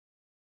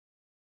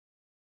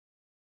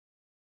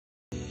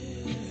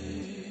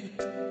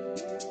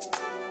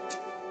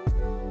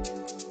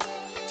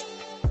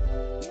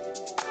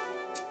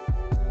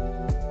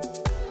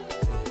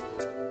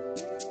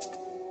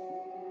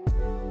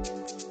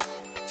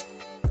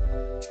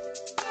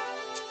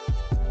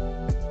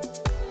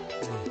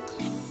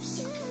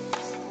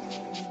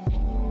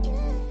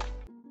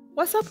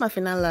What's up, my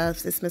Fina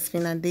loves? It's Miss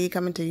Fina D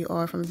coming to you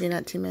all from Fina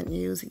Entertainment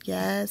News.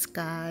 Yes,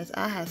 guys,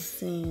 I have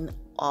seen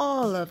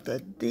all of the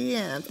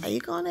DMs. Are you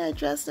going to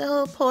address the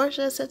whole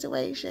Porsha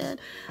situation?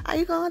 Are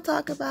you going to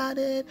talk about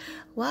it?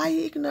 Why are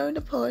you ignoring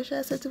the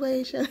Porsha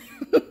situation?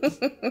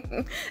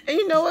 And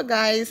you know what,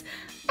 guys?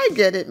 I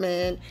get it,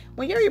 man.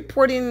 When you're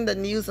reporting the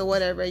news or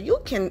whatever, you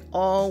can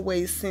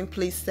always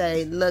simply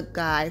say, look,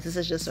 guys, this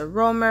is just a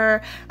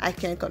rumor. I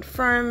can't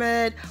confirm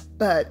it,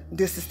 but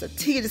this is the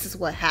tea. This is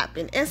what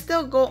happened. And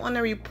still go on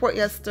and report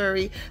your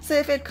story. So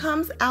if it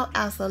comes out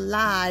as a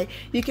lie,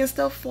 you can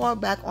still fall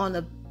back on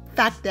the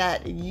fact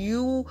that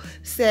you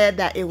said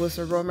that it was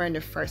a rumor in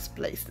the first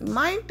place.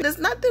 There's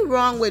nothing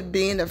wrong with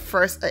being the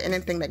first or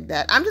anything like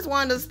that. I'm just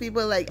one of those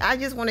people, like, I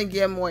just want to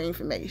get more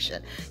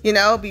information, you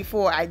know,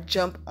 before I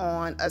jump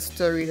on a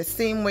story. The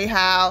same way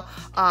how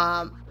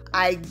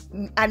I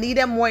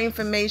needed more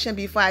information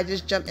before I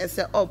just jumped and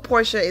said, oh,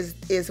 Porsha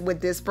is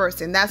with this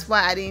person. That's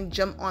why I didn't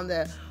jump on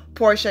the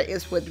Porsha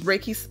is with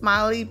Ricky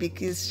Smiley,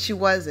 because she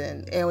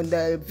wasn't. And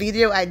the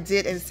video I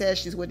did and said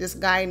she's with this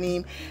guy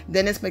named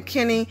Dennis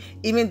McKinney,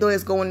 even though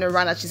it's going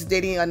around that she's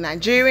dating a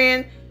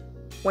Nigerian,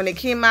 when it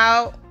came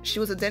out, she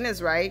was a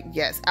Dennis, right?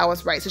 Yes, I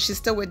was right. So she's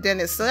still with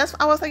Dennis. So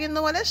I was like, you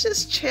know what? Let's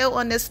just chill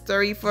on this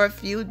story for a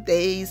few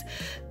days.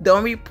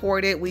 Don't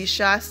report it. We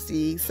shall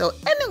see. So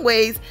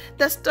anyways,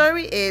 the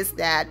story is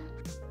that,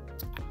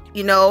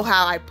 you know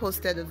how I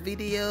posted a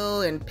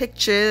video and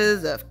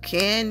pictures of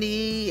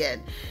Kandi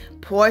and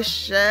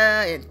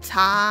Porsha and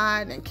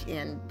Todd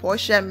and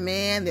Porsha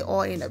man, they're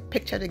all in a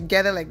picture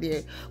together, like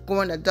they're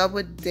going a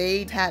double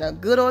date, had a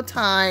good old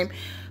time.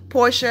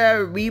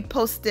 Porsha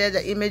reposted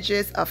the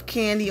images of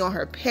Kandi on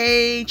her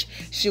page.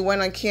 She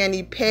went on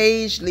Kandi's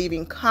page,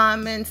 leaving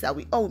comments that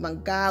oh my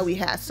God, we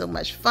had so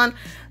much fun.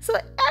 So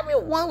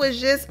everyone was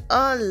just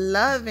all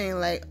loving,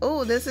 like,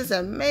 oh, this is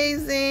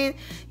amazing.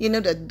 You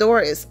know, the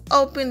door is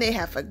open. They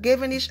have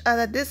forgiven each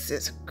other. This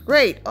is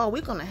great. Oh,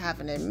 we're going to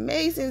have an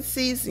amazing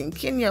season.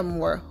 Kenya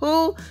Moore,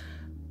 who,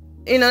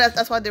 you know,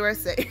 that's what they were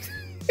saying.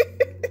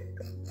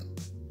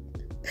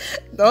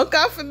 Don't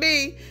come for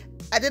me.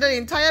 I did an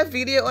entire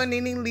video on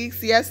naming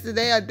leaks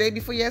yesterday, or day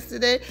before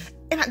yesterday,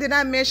 and I did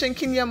not mention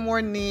Kenya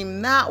Moore's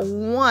name, not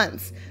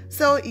once.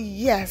 So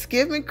yes,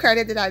 give me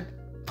credit that I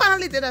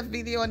finally did a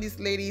video on these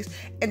ladies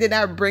and did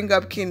not bring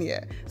up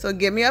Kenya. So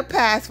give me a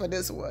pass for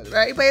this one,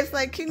 right? But it's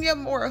like, Kenya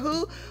Moore,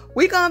 who?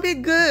 We gonna be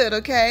good,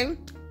 okay?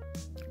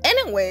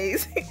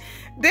 Anyways,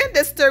 then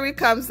the story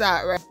comes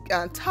out, right?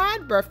 On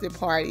Todd's birthday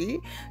party,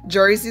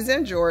 Jerseys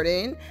and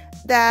Jordan,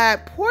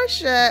 that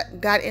Porsha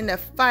got in a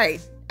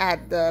fight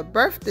at the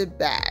birthday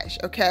bash,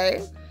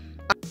 okay?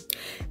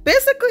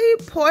 Basically,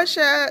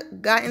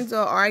 Porsha got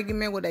into an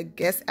argument with a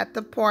guest at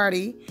the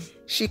party.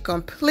 She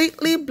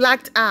completely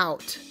blacked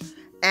out.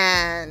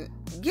 And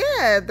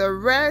yeah, the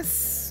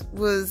rest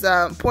was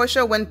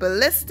Porsha went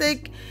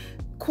ballistic.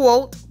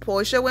 Quote,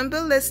 Porsha went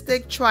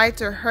ballistic, tried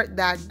to hurt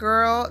that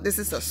girl. This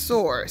is a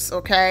source,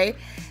 okay?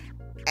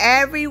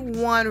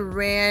 Everyone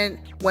ran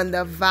when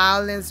the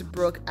violence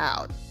broke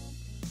out.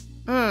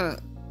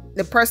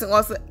 The person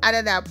also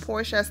added that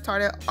Porsha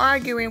started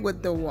arguing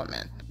with the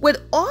woman.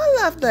 With all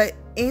of the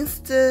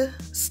Insta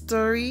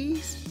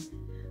stories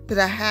that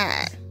I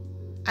had,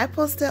 I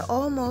posted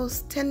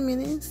almost 10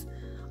 minutes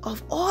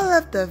of all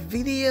of the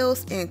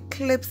videos and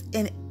clips,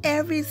 and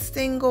every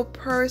single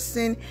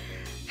person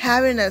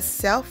having a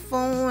cell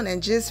phone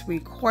and just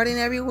recording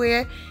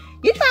everywhere.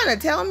 You trying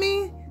to tell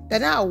me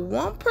that not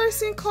one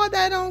person caught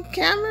that on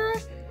camera?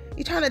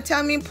 You trying to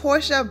tell me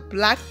Porsha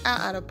blacked out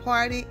at a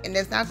party and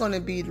there's not going to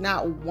be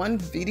not one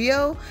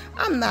video?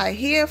 I'm not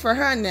here for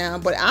her now,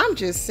 but I'm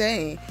just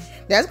saying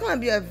there's going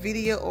to be a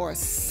video or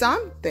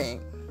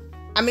something.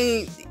 I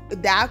mean,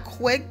 that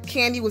quick,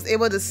 Kandi was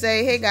able to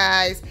say, hey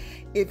guys,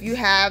 if you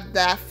have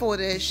that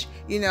footage,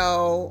 you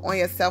know, on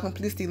your cell phone,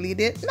 please delete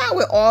it. Not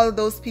with all of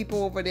those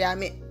people over there. I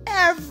mean,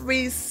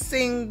 every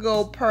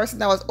single person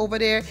that was over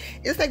there.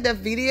 It's like the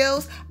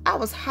videos, I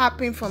was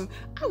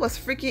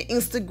freaking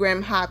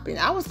Instagram hopping.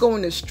 I was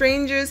going to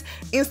strangers'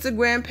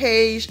 Instagram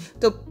page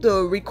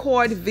to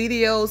record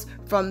videos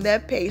from their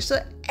page.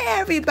 So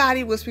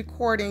everybody was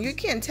recording. You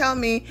can't tell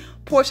me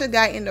Porsha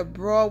got in the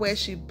brawl where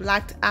she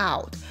blacked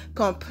out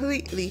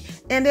completely.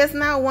 And there's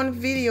not one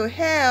video.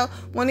 Hell,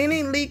 when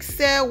any leak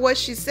said what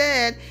she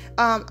said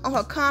on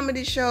her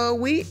comedy show,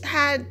 we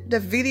had the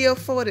video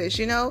footage,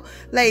 you know,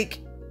 like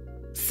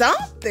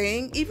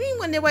something. Even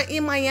when they were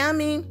in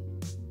Miami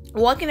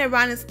walking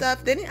around and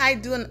stuff, didn't I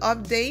do an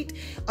update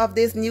of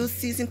this new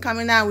season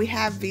coming out? We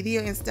have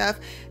video and stuff.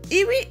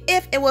 Even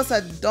if it was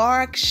a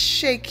dark,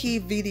 shaky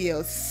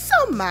video,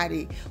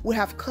 somebody would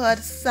have caught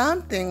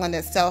something on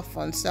their cell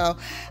phone. So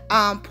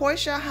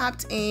Porsha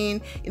hopped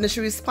in, you know, she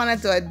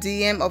responded to a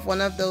DM of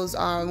one of those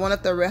one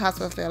of the Real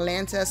Housewives of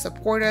Atlanta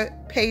supporter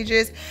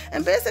pages,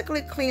 and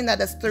basically claimed that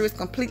the story is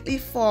completely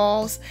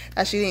false,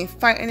 that she didn't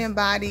fight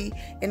anybody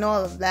and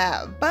all of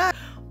that. But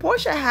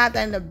Porsha had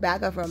that in the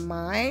back of her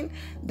mind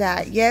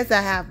that, yes,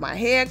 I have my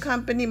hair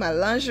company, my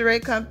lingerie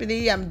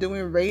company, I'm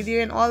doing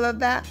radio and all of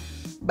that,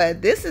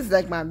 but this is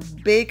like my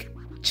big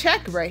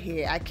check right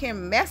here. I can't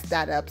mess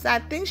that up. So I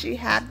think she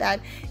had that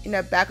in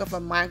the back of her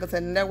mind because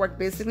the network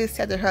basically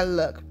said to her,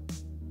 look,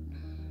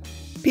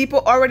 people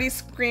already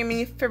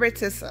screaming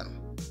favoritism.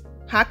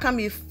 How come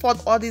you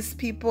fought all these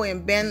people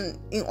and been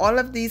in all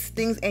of these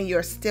things and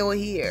you're still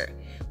here?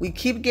 We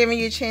keep giving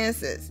you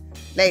chances.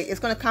 Like, it's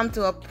going to come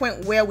to a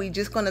point where we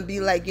just going to be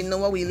like, you know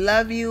what, we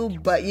love you,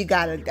 but you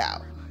got to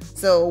go.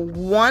 So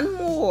one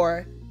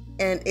more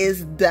and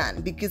it's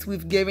done because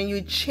we've given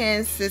you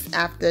chances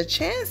after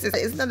chances.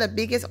 Isn't that the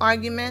biggest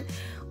argument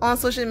on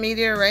social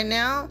media right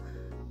now?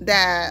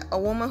 That a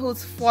woman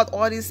who's fought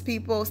all these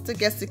people still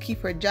gets to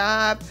keep her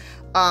job.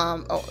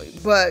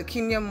 But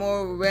Kenya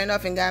Moore ran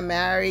off and got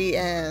married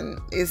and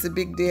it's a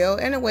big deal.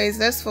 Anyways,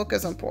 let's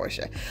focus on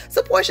Porsha.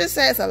 So Porsha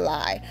says a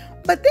lie.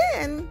 But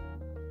then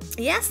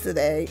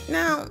yesterday,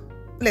 now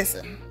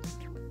listen,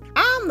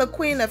 I'm the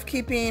queen of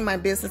keeping my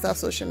business off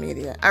social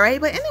media. All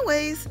right. But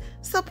anyways,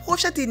 so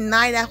Porsha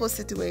denied that whole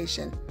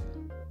situation.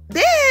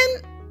 Then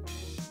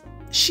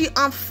she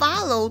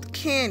unfollowed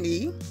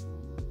Kandi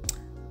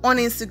on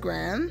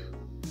Instagram,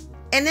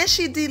 and then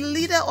she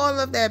deleted all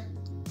of that.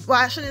 Well,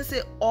 I shouldn't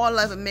say all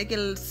of it, making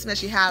it seem like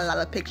she had a lot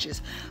of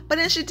pictures. But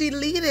then she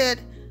deleted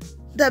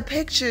the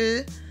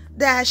picture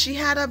that she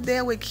had up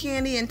there with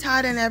Kandi and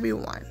Todd and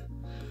everyone.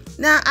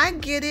 Now, I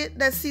get it.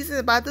 That season's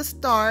about to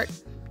start.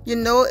 You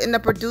know, and the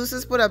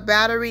producers put a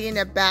battery in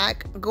the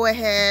back. Go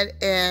ahead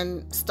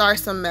and start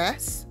some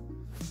mess.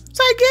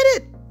 So I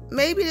get it.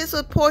 Maybe this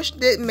was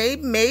Porsha.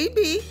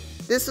 Maybe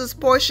this was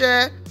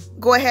Porsha.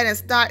 Go ahead and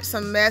start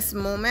some mess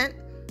moment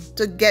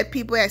to get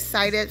people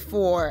excited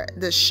for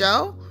the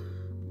show.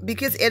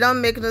 Because it don't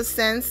make no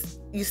sense.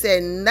 You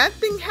said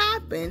nothing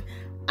happened.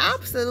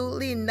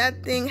 Absolutely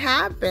nothing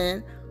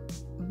happened.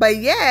 But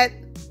yet,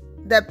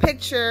 the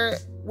picture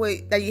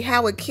that you had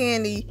with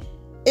Kandi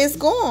is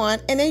gone.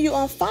 And then you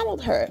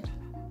unfollowed her.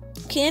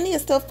 Kandi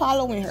is still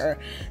following her.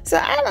 So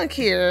I don't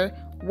care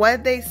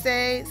what they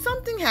say.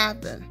 Something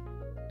happened.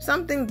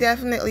 Something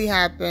definitely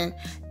happened.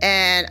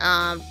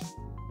 And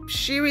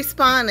she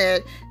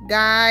responded,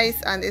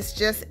 guys, and it's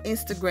just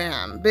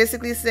Instagram.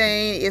 Basically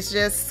saying it's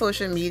just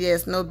social media.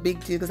 It's no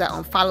big deal because I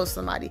unfollow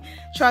somebody.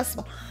 Trust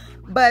me.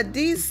 But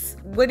these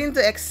wedding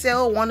to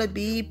excel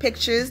wannabe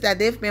pictures that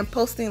they've been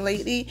posting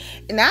lately,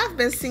 and I've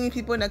been seeing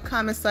people in the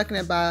comments talking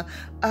about,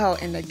 oh,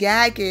 and the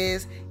gag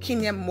is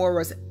Kandi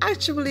Burruss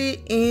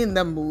actually in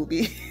the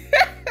movie.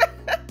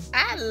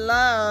 I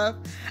love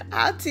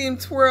how Team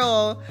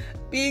Twirl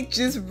be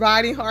just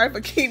riding hard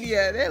for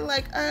Kenya. They're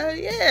like,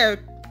 yeah,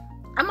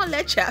 I'm gonna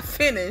let y'all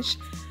finish.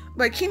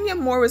 But Kandi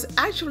Burruss was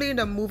actually in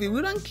the movie.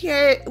 We don't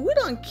care. We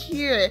don't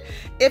care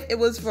if it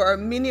was for a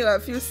minute or a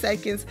few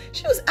seconds.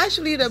 She was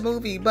actually in the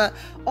movie. But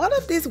all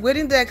of these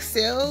wedding to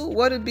excel,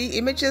 what would be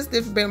images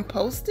they've been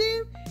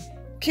posting,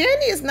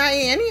 Kandi is not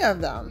in any of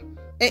them.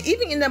 And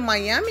even in the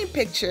Miami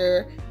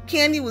picture,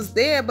 Kandi was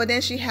there, but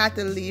then she had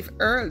to leave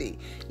early.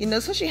 You know,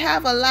 so she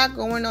have a lot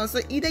going on. So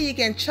either you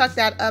can chuck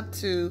that up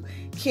to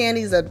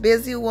Kandi's a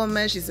busy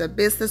woman, she's a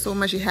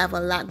businesswoman, she have a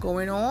lot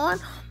going on.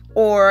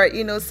 Or,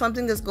 you know,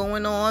 something is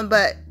going on.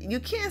 But you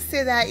can't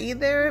say that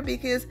either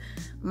because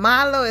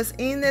Milo is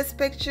in this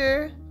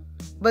picture,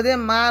 but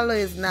then Milo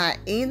is not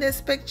in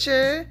this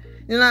picture.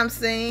 You know what I'm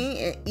saying?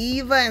 And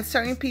Eva and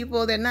certain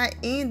people, they're not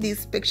in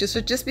these pictures. So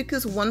just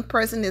because one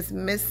person is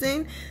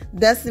missing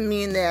doesn't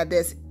mean that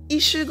there's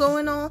issue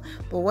going on.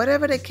 But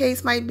whatever the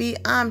case might be,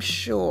 I'm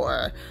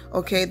sure,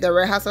 okay, the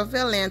Real House of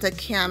Atlanta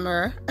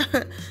camera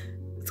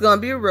it's going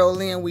to be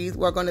rolling and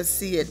we're going to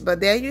see it.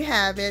 But there you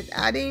have it.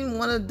 I didn't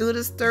want to do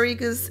the story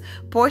because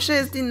Porsha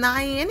is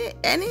denying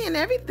any and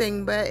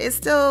everything. But it's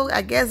still,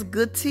 I guess,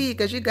 good tea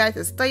because you guys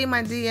are still in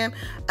my DM.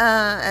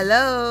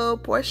 Hello,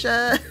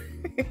 Porsha.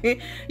 You're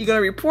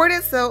going to report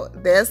it. So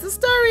there's the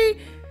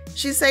story.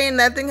 She's saying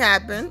nothing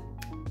happened.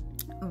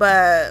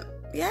 But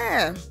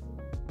yeah.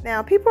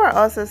 Now, people are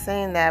also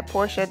saying that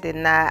Porsha did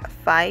not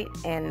fight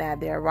and that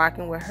they're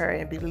rocking with her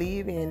and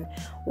believe in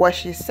what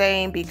she's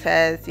saying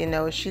because, you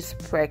know, she's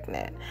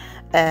pregnant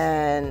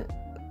and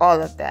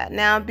all of that.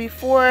 Now,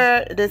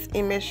 before this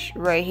image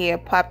right here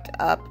popped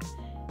up,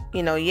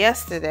 you know,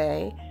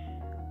 yesterday,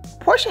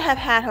 Porsha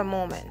had her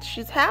moments.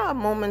 She's had her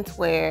moments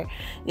where,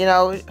 you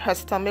know, her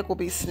stomach will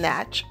be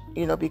snatched,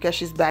 you know, because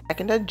she's back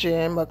in the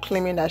gym or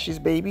claiming that she's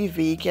baby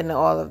vegan and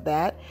all of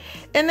that.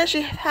 And then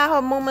she had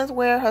her moments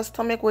where her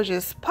stomach would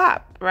just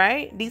pop,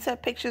 right? These are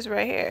pictures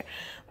right here.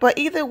 But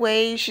either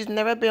way, she's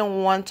never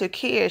been one to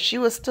care. She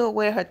would still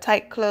wear her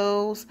tight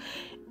clothes,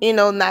 you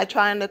know, not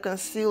trying to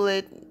conceal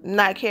it,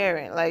 not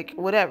caring, like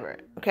whatever,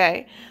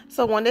 okay?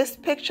 So when this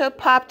picture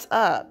popped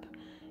up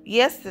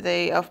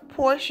yesterday of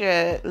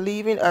Porsha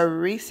leaving a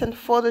recent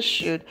photo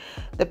shoot,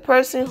 the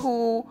person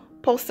who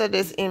posted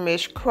this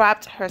image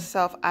cropped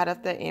herself out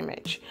of the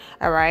image,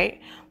 all right?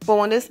 But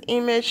when this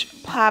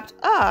image popped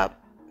up,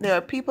 there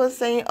are people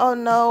saying, oh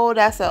no,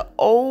 that's an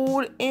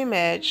old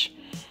image,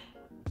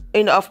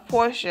 you know, of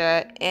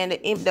Porsha, and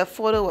the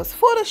photo was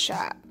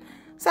Photoshopped.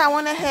 So I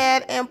went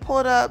ahead and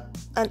pulled up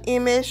an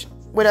image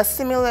with a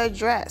similar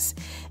dress.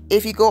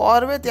 If you go all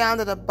the way down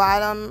to the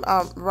bottom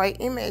right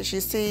image,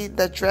 you see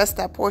the dress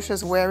that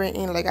Porsha's wearing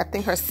in, like, I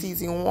think her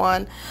season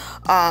 1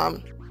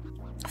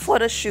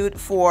 photo shoot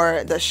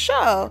for the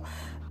show.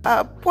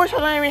 Porsha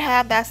don't even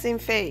have that same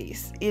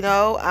face, you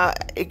know.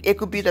 It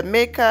could be the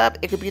makeup,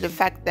 it could be the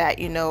fact that,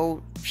 you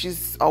know,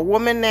 she's a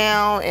woman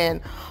now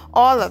and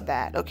all of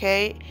that,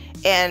 okay?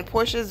 And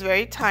Porsha is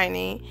very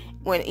tiny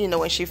when, you know,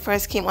 when she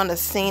first came on the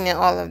scene and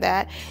all of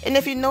that. And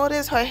if you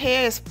notice, her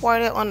hair is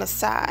parted on the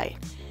side.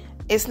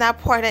 It's not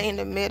parted in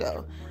the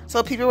middle.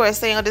 So people were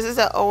saying, oh, this is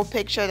an old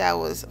picture that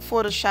was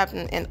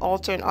photoshopped and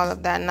altered and all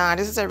of that. Nah,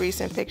 this is a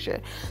recent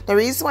picture. The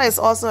reason why it's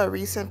also a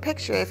recent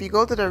picture, if you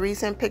go to the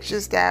recent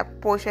pictures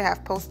that Porsha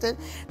have posted,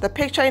 the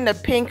picture in the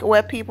pink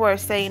where people are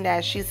saying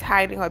that she's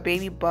hiding her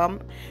baby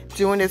bump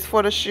during this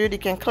photo shoot, you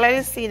can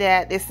clearly see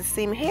that it's the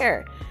same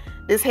hair.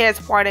 This hair is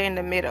parted in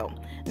the middle.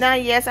 Now,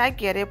 yes, I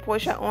get it.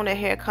 Porsha owns a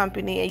hair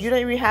company, and you don't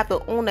even have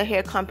to own a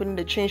hair company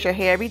to change your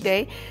hair every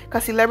day,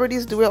 because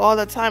celebrities do it all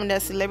the time.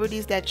 There's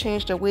celebrities that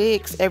change their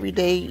wigs every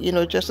day, you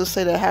know, just to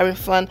say they're having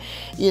fun.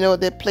 You know,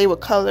 they play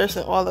with colors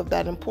and all of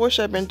that. And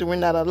Porsha has been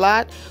doing that a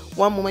lot.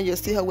 One moment you'll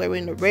see her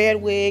wearing a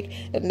red wig.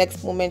 The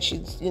next moment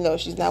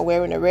she's not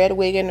wearing a red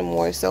wig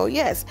anymore. So,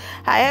 yes.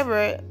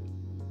 However,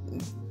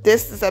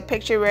 this is a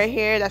picture right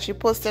here that she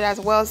posted as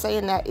well,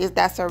 saying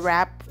that's a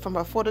wrap from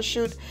her photo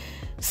shoot.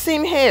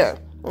 Same hair.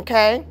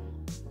 Okay,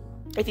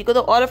 if you go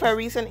to all of her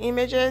recent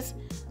images,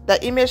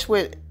 the image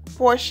with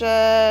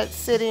Porsha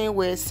sitting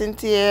with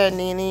Cynthia,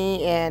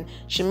 Nene, and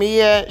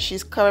Shamia,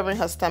 she's covering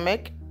her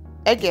stomach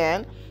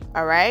again.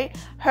 All right,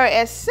 her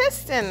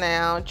assistant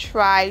now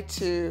tried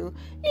to,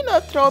 you know,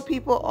 throw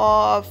people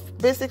off,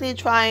 basically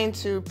trying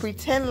to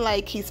pretend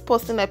like he's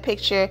posting a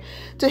picture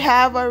to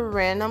have a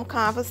random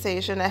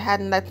conversation that had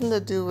nothing to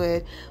do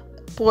with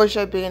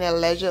Porsha being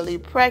allegedly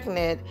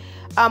pregnant.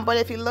 But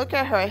if you look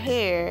at her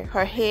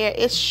hair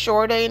is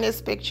shorter in this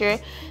picture,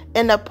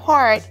 and the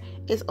part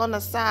is on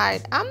the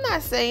side. I'm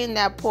not saying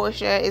that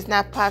Porsha is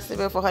not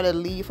possible for her to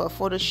leave her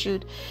photo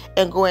shoot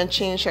and go and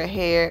change her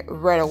hair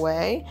right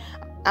away.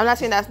 I'm not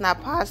saying that's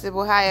not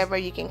possible. However,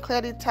 you can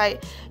clearly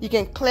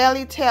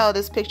tell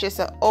this picture is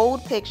an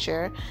old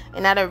picture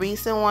and not a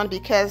recent one,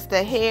 because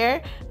the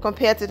hair,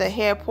 compared to the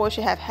hair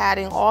Porsha have had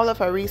in all of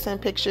her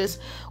recent pictures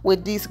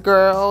with these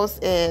girls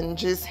and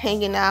just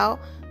hanging out,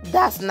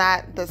 that's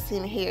not the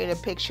same hair in the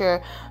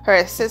picture her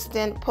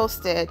assistant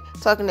posted,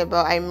 talking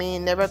about, I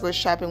mean, never go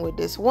shopping with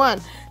this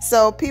one.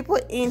 So people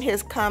in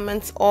his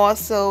comments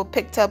also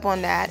picked up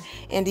on that,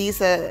 and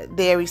these are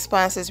their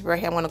responses right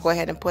here. I'm going to go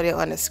ahead and put it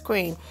on the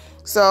screen.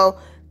 So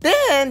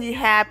then you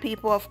have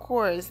people, of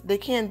course, they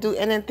can't do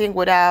anything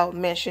without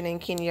mentioning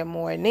Kenya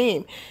Moore's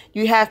name.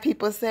 You have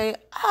people say,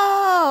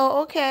 oh,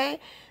 okay,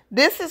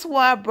 this is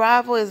why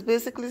Bravo is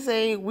basically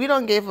saying we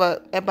don't give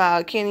a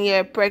about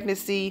Kenya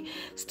pregnancy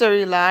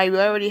storyline. We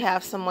already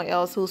have someone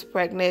else who's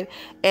pregnant,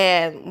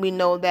 and we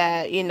know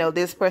that, you know,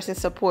 this person's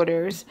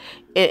supporters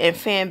and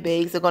fan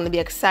base are going to be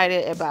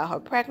excited about her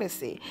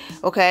pregnancy.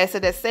 Okay, so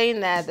they're saying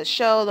that the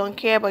show don't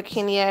care about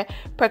Kenya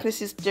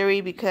pregnancy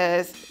story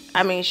because,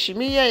 I mean,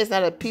 Shamia is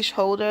not a peach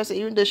holder, so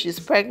even though she's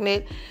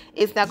pregnant,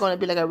 it's not going to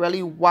be like a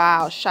really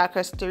wild shocker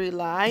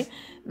storyline.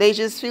 They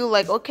just feel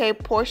like, okay,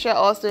 Porsha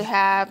also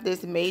have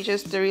this major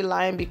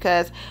storyline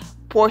because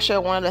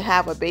Porsha wanted to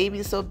have a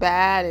baby so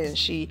bad, and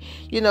she,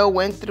 you know,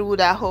 went through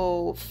that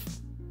whole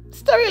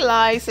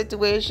storyline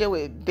situation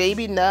with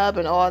baby nub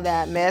and all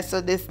that mess. So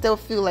they still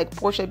feel like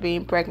Porsha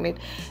being pregnant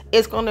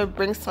is going to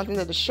bring something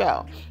to the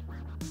show.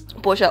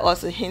 Porsha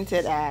also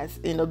hinted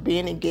as, you know,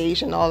 being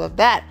engaged and all of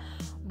that.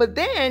 But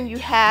then you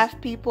have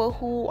people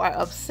who are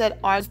upset.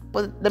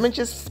 But let me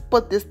just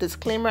put this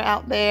disclaimer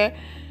out there.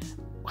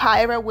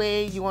 However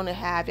way you want to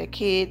have your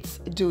kids,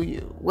 do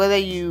you. Whether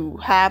you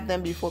have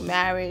them before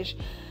marriage,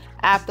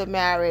 after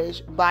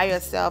marriage, by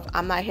yourself,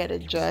 I'm not here to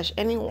judge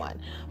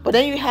anyone. But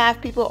then you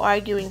have people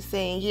arguing,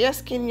 saying,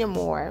 yes, Kenya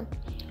Moore,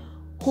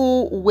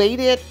 who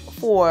waited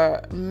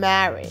for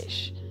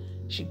marriage.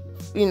 She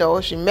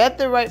met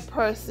the right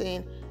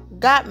person,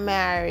 got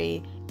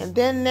married, and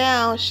then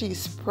now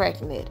she's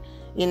pregnant.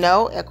 You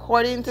know,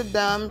 according to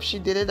them, she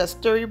did it a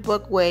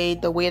storybook way,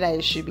 the way that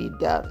it should be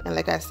done. And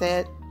like I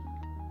said,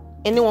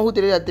 anyone who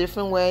did it a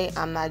different way,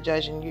 I'm not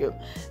judging you.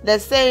 The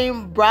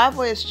same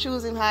Bravo is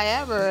choosing,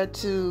 however,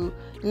 to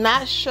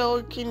not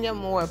show Kenya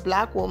Moore, a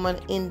black woman,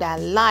 in that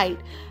light.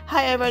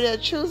 However, they're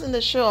choosing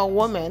to show a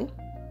woman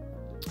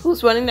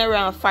who's running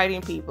around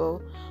fighting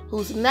people,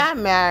 who's not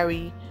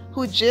married,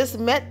 who just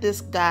met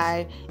this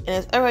guy and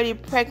is already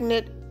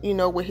pregnant, you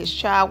know, with his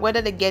child.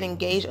 Whether they get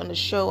engaged on the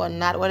show or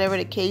not, whatever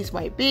the case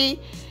might be,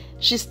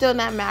 she's still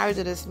not married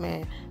to this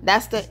man.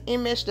 That's the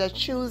image they're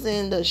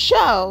choosing to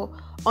show,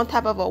 on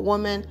top of a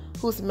woman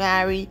who's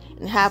married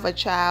and have a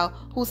child,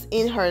 who's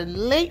in her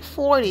late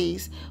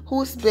 40s,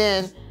 who's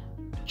been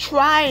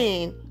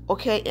trying,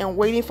 okay, and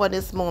waiting for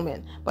this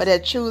moment, but they're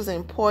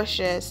choosing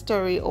Porsha's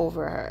story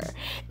over her.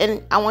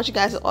 And I want you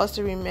guys to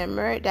also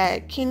remember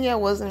that Kenya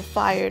wasn't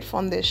fired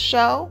from this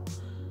show.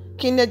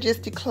 Kenya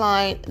just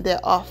declined their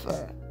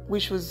offer,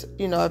 which was,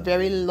 you know, a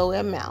very low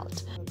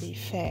amount. To be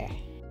fair.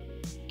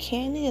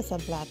 Kandi is a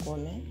black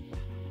woman.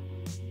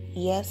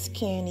 Yes,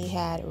 Kandi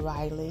had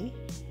Riley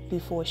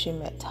before she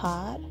met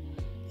Todd,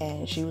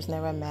 and she was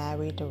never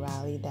married to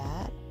Riley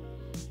dad.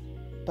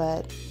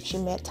 But she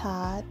met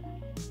Todd,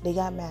 they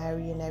got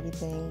married and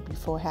everything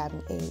before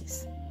having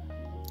Ace.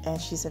 And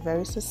she's a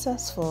very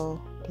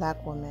successful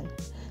black woman.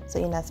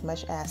 So in as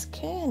much as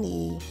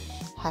Kandi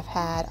have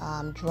had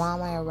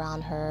drama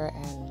around her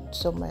and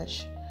so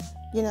much,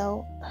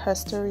 her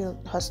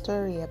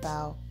story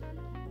about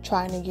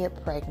trying to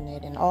get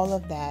pregnant and all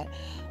of that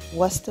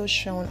was still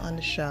shown on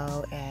the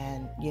show,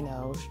 and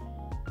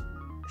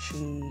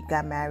she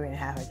got married and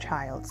had her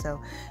child.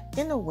 So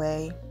in a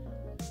way,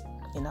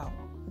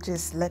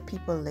 just let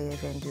people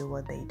live and do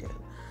what they do.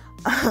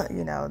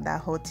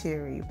 That whole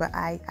theory. But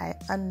I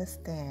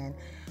understand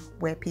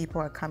where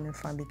people are coming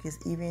from, because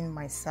even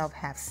myself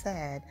have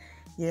said,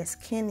 yes,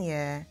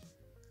 Kenya,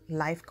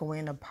 life going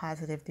in a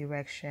positive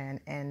direction,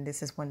 and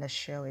this is when the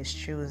show is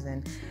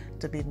choosing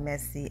to be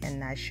messy and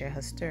not share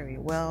her story.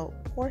 Well,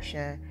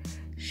 Porsha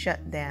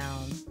shut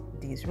down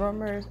these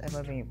rumors of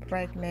her being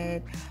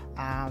pregnant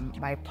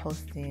by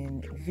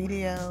posting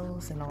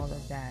videos and all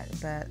of that.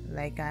 But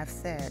like I've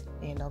said,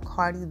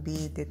 Cardi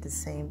B did the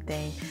same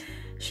thing.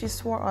 She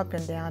swore up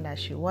and down that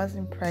she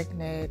wasn't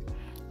pregnant,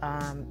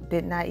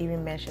 did not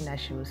even mention that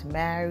she was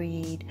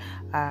married,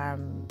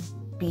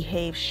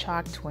 behaved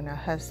shocked when her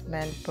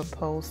husband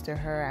proposed to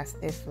her as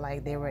if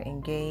like they were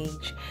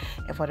engaged,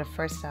 and for the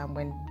first time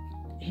when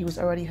he was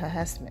already her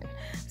husband.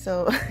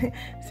 So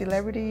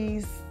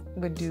celebrities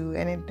would do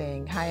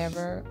anything.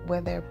 However,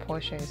 whether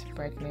Porsha is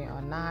pregnant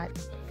or not,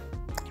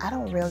 I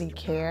don't really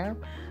care.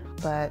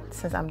 But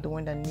since I'm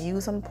doing the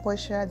news on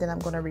Porsha, then I'm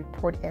going to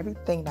report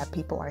everything that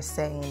people are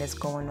saying is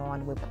going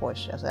on with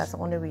Porsha. So that's the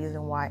only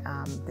reason why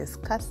I'm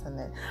discussing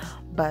it.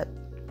 But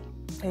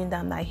even though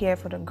I'm not here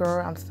for the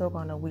girl, I'm still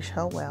going to wish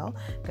her well,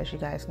 because you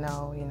guys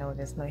know,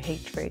 there's no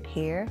hatred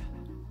here.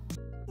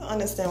 I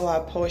understand why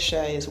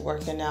Porsha is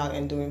working out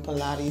and doing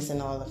Pilates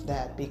and all of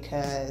that,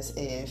 because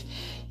if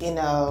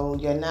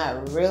you're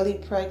not really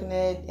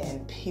pregnant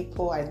and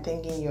people are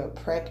thinking you're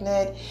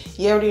pregnant,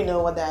 you already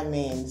know what that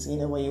means.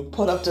 When you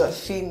pull up to a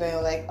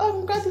female like, oh,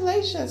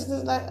 congratulations,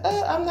 it's like,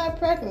 I'm not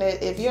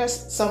pregnant. If you're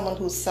someone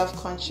who's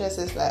self-conscious,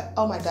 it's like,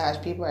 oh my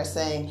gosh, people are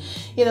saying,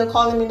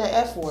 calling me the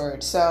F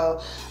word.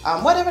 So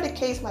whatever the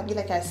case might be,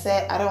 like I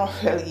said, I don't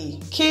really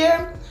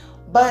care.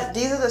 But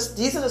these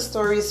are the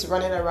stories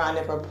running around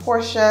it for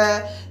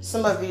Porsha.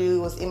 Some of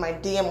you was in my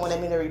DM wanted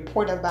me to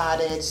report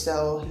about it.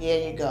 So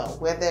here you go.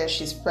 Whether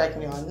she's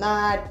pregnant or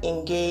not,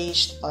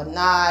 engaged or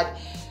not,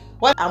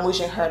 I'm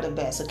wishing her the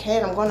best, okay?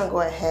 And I'm going to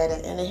go ahead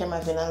and end here my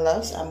villain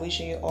loves. I'm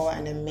wishing you all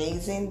an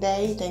amazing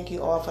day. Thank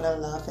you all for the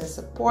love and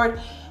support.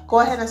 Go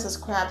ahead and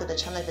subscribe to the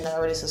channel if you're not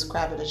already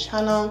subscribed to the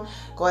channel.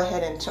 Go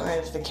ahead and turn on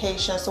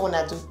notifications so when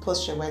I do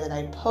post your way that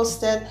I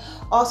posted.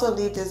 Also,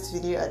 leave this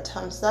video a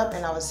thumbs up,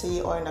 and I will see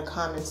you all in the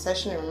comment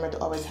section. Remember to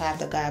always have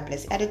the God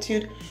bless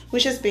attitude,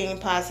 which is being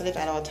positive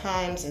at all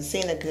times and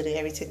seeing the good in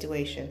every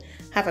situation.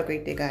 Have a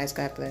great day, guys.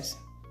 God bless.